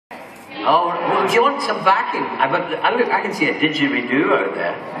Oh, well, do you want some backing? I can see a didgeridoo out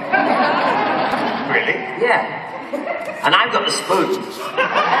there. Really? Yeah. And I've got the spoons.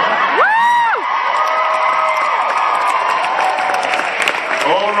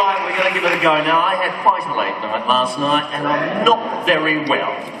 All right, we're going to give it a go. Now, I had quite a late night last night, and I'm not very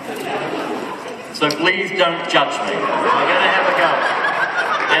well. So please don't judge me. We're going to have a go.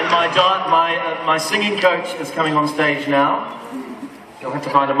 And my singing coach is coming on stage now. You'll have to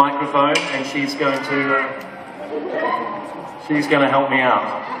find a microphone, and she's going to help me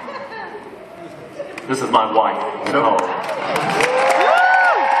out. This is my wife, Nicole.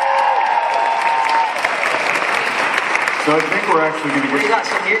 So I think we're actually going to get... We got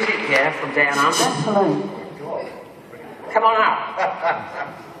some music here from Down Under. Come on out.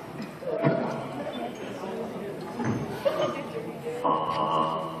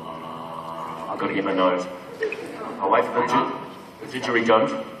 I've got to get my nose. I'll wait for the didgeridoo.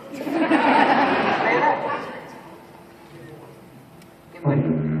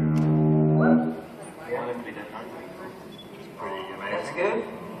 That's good.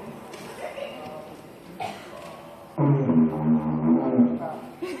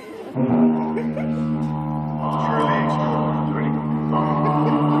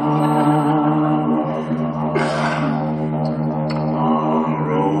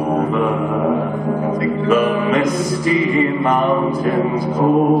 The misty mountains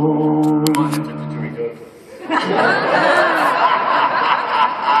cold. Let's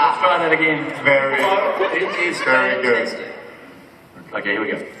try that again. It is very good. Okay, here we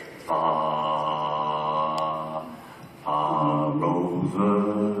go. Far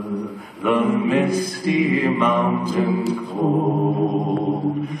over the misty mountains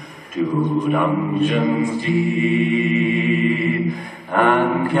cold, to dungeons deep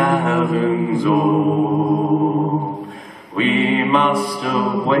and caverns old, we must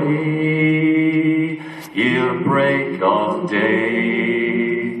away ere break of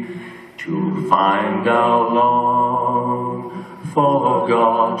day, to find our long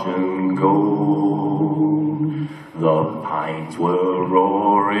forgotten gold. The pines were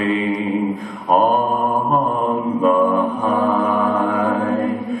roaring on the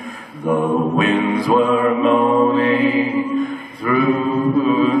high, the winds were moaning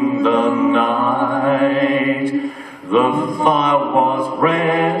through the night. The fire was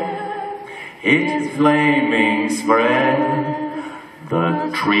red, its flaming spread,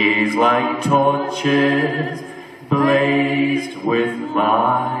 the trees like torches blazed with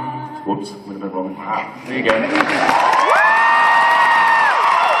light. Whoops, went a bit wrong. There you go.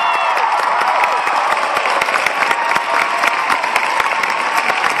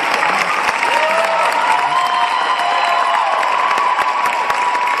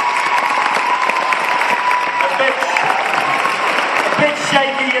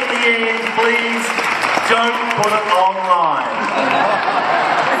 Shaky at the end, please. Don't put it online.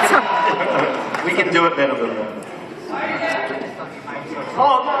 We can do it better than that.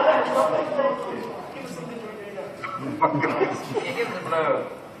 Oh, no, Give it the blow.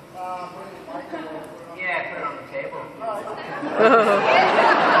 Yeah, put it on the table. Oh, I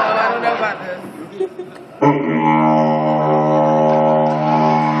don't know about this.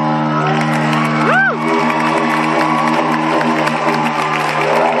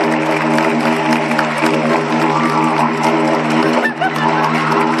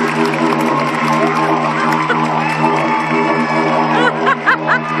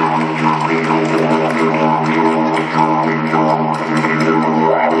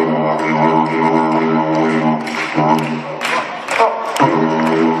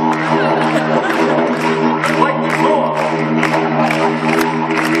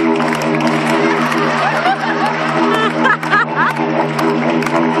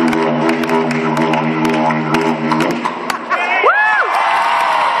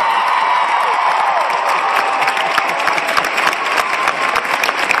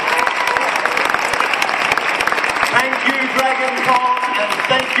 Thank you, Dragoncon, and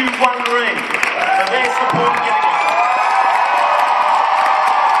thank you, One Ring, for their support.